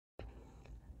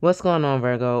What's going on,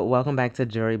 Virgo? Welcome back to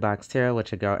Jewelry Box Tarot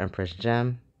with your girl, Empress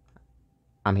Gem.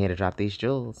 I'm here to drop these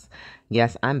jewels.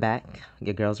 Yes, I'm back.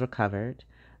 Your girl's recovered.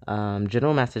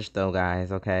 General message, though,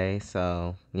 guys, okay?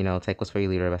 So, take what's for you,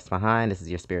 leave the rest behind. This is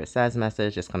your Spirit Says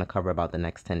message. It's going to cover about the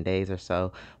next 10 days or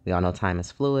so. We all know time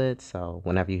is fluid, so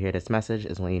whenever you hear this message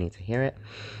is when you need to hear it.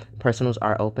 Personals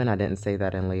are open. I didn't say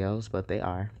that in Leo's, but they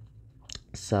are.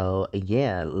 So,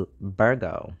 yeah,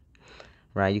 Virgo.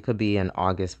 Right, you could be an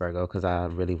August Virgo because I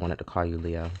really wanted to call you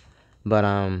Leo. But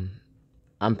I'm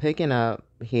picking up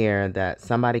here that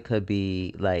somebody could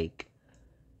be like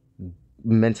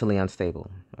mentally unstable,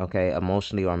 okay?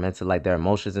 Emotionally or mentally, like their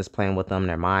emotions is playing with them,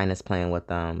 their mind is playing with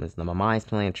them, is the mind's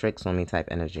playing tricks on me type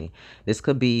energy. This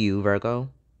could be you, Virgo,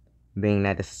 being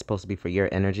that this is supposed to be for your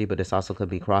energy, but this also could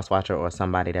be cross watcher or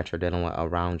somebody that you're dealing with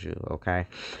around you, okay?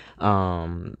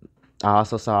 I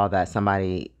also saw that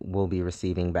somebody will be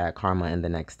receiving bad karma in the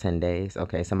next 10 days.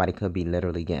 Okay, somebody could be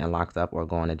literally getting locked up or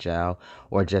going to jail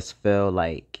or just feel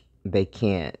like they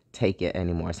can't take it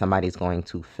anymore. Somebody's going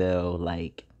to feel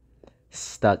like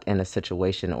stuck in a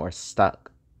situation or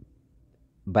stuck.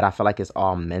 But I feel like it's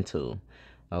all mental.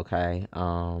 Okay.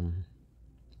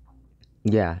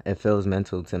 Yeah, it feels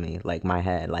mental to me, like my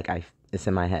head, it's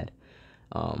in my head.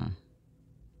 Only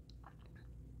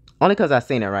because I've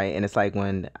seen it, right? And it's like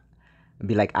when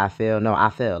be like I feel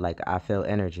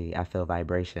energy, I feel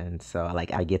vibration, so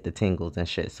like I get the tingles and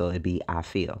shit, so it'd be I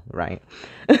feel, right?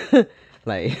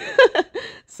 Like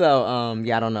so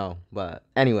yeah, I don't know, but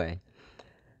anyway,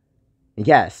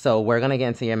 yes, so we're gonna get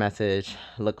into your message,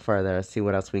 look further, see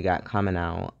what else we got coming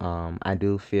out. I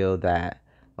do feel that,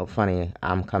 oh funny,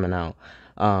 I'm coming out.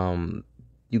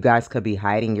 You guys could be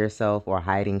hiding yourself or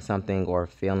hiding something or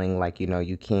feeling like,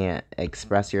 you can't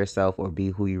express yourself or be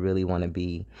who you really want to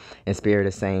be. And Spirit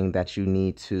is saying that you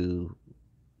need to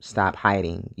stop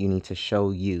hiding. You need to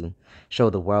show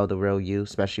the world the real you,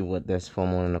 especially with this full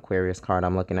moon and Aquarius card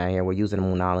I'm looking at here. We're using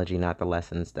Moonology, not the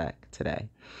lessons deck today.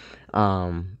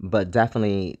 But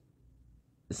definitely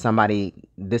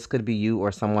this could be you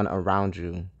or someone around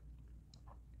you.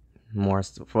 More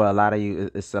for a lot of you,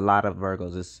 it's a lot of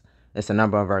Virgos. It's a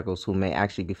number of Virgos who may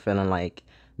actually be feeling like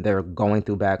they're going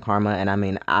through bad karma. And I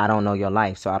mean, I don't know your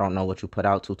life, so I don't know what you put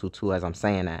out 222 as I'm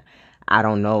saying that. I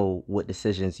don't know what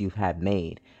decisions you've had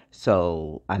made.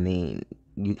 So, I mean,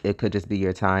 it could just be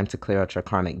your time to clear out your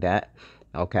karmic debt,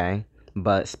 okay?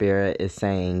 But Spirit is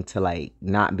saying to like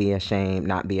not be ashamed,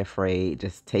 not be afraid,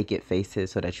 just take it, face it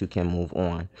so that you can move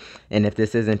on. And if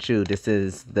this isn't you, this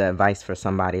is the advice for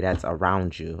somebody that's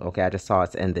around you. Okay, I just saw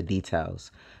it's in the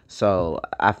details. So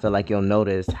I feel like you'll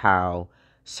notice how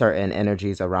certain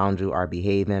energies around you are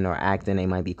behaving or acting. They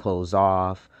might be closed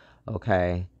off,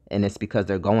 okay? And it's because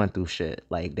they're going through shit.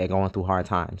 Like they're going through hard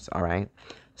times, all right?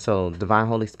 So Divine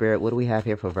Holy Spirit, what do we have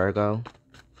here for Virgo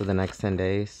for the next 10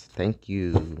 days? Thank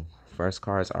you. First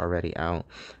card's already out.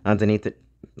 Underneath it,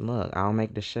 look, I don't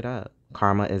make this shit up.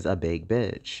 Karma is a big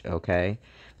bitch, okay?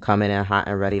 Coming in hot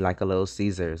and ready like a little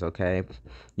Caesars, okay?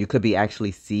 You could be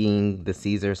actually seeing the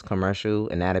Caesars commercial,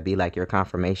 and that'd be like your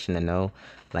confirmation to know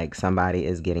like somebody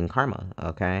is getting karma,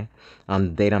 okay?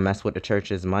 They don't mess with the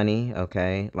church's money,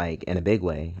 okay? Like in a big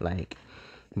way, like.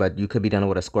 But you could be dealing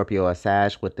with a Scorpio or a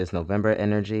Sag with this November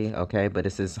energy, okay? But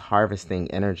this is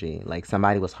harvesting energy. Like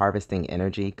somebody was harvesting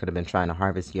energy, could have been trying to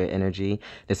harvest your energy.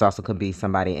 This also could be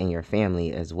somebody in your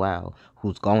family as well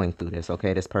who's going through this,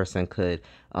 okay? This person could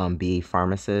be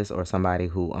pharmacist or somebody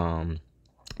who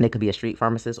they could be a street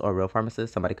pharmacist or a real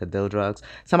pharmacist. Somebody could deal drugs.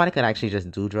 Somebody could actually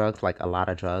just do drugs, like a lot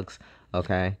of drugs,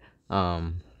 okay?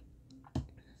 And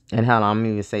hell, I'm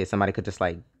even say somebody could just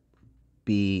like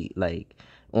be like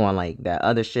on like that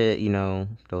other shit,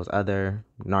 those other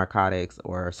narcotics,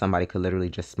 or somebody could literally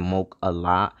just smoke a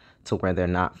lot to where they're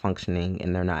not functioning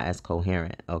and they're not as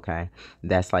coherent, okay?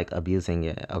 That's like abusing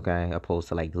it, okay? Opposed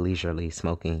to like leisurely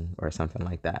smoking or something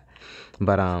like that.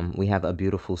 But we have a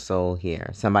beautiful soul here.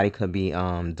 Somebody could be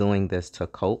doing this to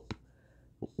cope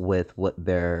with what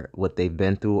they've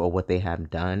been through or what they have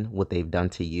done, what they've done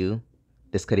to you.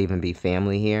 This could even be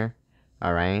family here,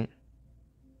 all right?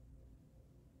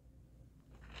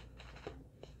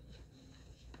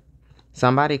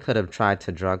 Somebody could have tried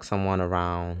to drug someone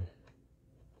around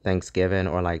Thanksgiving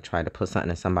or like tried to put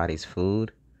something in somebody's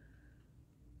food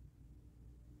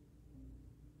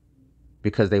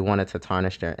because they wanted to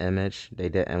tarnish their image. They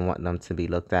didn't want them to be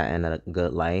looked at in a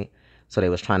good light. So they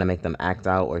was trying to make them act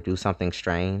out or do something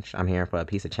strange. I'm here for a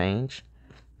piece of change.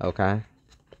 Okay.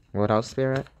 What else,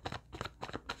 Spirit?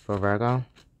 For Virgo?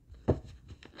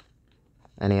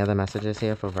 Any other messages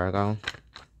here for Virgo?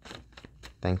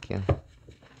 Thank you.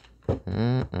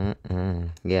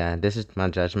 Yeah, this is my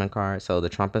judgment card. So the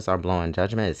trumpets are blowing.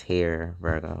 Judgment is here,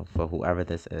 Virgo, for whoever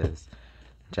this is.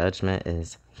 Judgment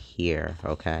is here,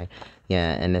 okay?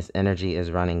 Yeah, and this energy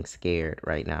is running scared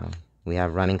right now. We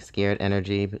have running scared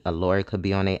energy. A lawyer could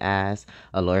be on their ass.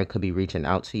 A lawyer could be reaching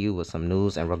out to you with some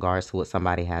news in regards to what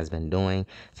somebody has been doing.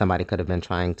 Somebody could have been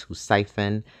trying to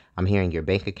siphon. I'm hearing your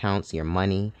bank accounts, your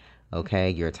money,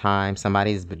 okay, your time.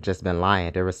 Somebody's just been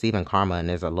lying. They're receiving karma and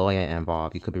there's a lawyer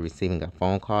involved. You could be receiving a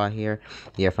phone call here.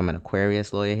 You're from an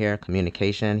Aquarius lawyer here.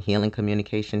 Communication, healing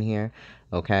communication here,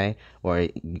 okay? Or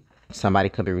somebody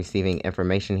could be receiving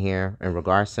information here in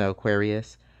regards to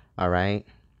Aquarius, all right?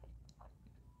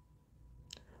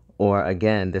 Or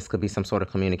again, this could be some sort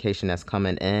of communication that's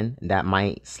coming in that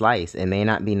might slice. It may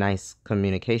not be nice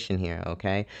communication here,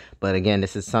 okay? But again,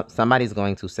 this is somebody's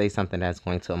going to say something that's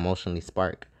going to emotionally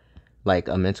spark like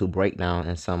a mental breakdown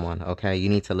in someone, okay? You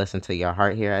need to listen to your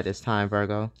heart here at this time,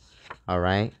 Virgo, all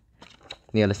right?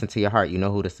 Yeah, listen to your heart. You know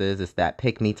who this is. It's that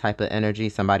pick me type of energy.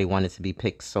 Somebody wanted to be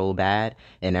picked so bad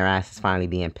and their ass is finally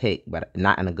being picked, but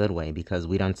not in a good way because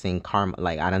we done seen karma.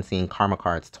 Like I done seen karma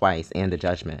cards twice and the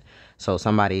judgment. So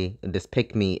somebody, this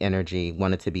pick me energy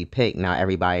wanted to be picked. Now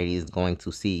everybody is going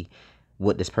to see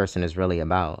what this person is really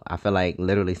about. I feel like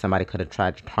literally somebody could have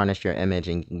tried to tarnish your image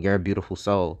and your beautiful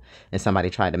soul, and somebody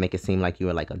tried to make it seem like you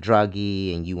were like a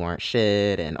druggie and you weren't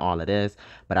shit and all of this.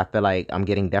 But I feel like I'm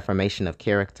getting defamation of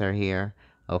character here,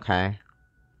 okay?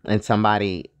 And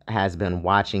somebody has been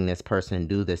watching this person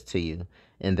do this to you,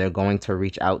 and they're going to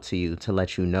reach out to you to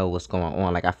let you know what's going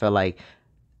on. Like I feel like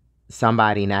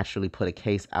somebody naturally put a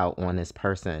case out on this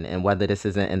person, and whether this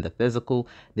isn't in the physical,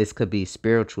 this could be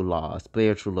spiritual law,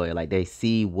 spiritual lawyer. Like they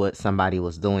see what somebody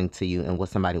was doing to you and what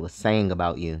somebody was saying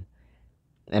about you,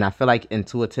 and I feel like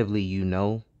intuitively you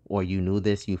know, or you knew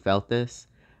this, you felt this,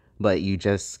 but you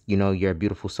just, you know, you're a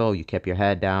beautiful soul, you kept your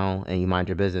head down and you mind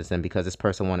your business. And because this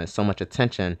person wanted so much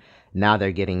attention, now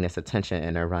they're getting this attention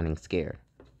and they're running scared.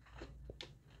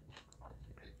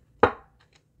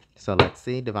 So let's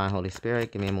see, Divine Holy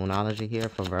Spirit, give me a moonology here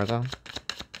for Virgo.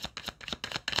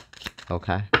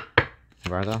 Okay,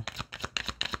 Virgo.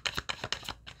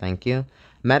 Thank you.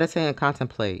 Meditate and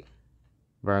contemplate,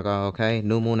 Virgo, okay?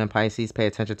 New moon in Pisces, pay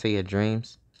attention to your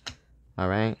dreams, all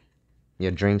right? Your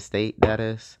dream state, that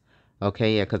is.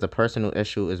 Okay, yeah, because the personal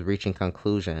issue is reaching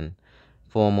conclusion.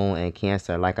 Full moon in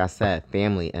Cancer, like I said,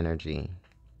 family energy.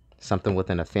 Something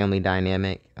within a family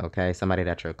dynamic, okay? Somebody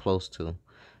that you're close to.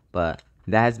 But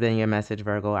that has been your message,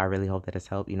 Virgo. I really hope that it's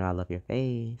helped. You know I love your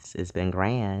face. It's been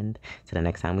grand. Till the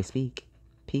next time we speak.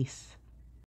 Peace.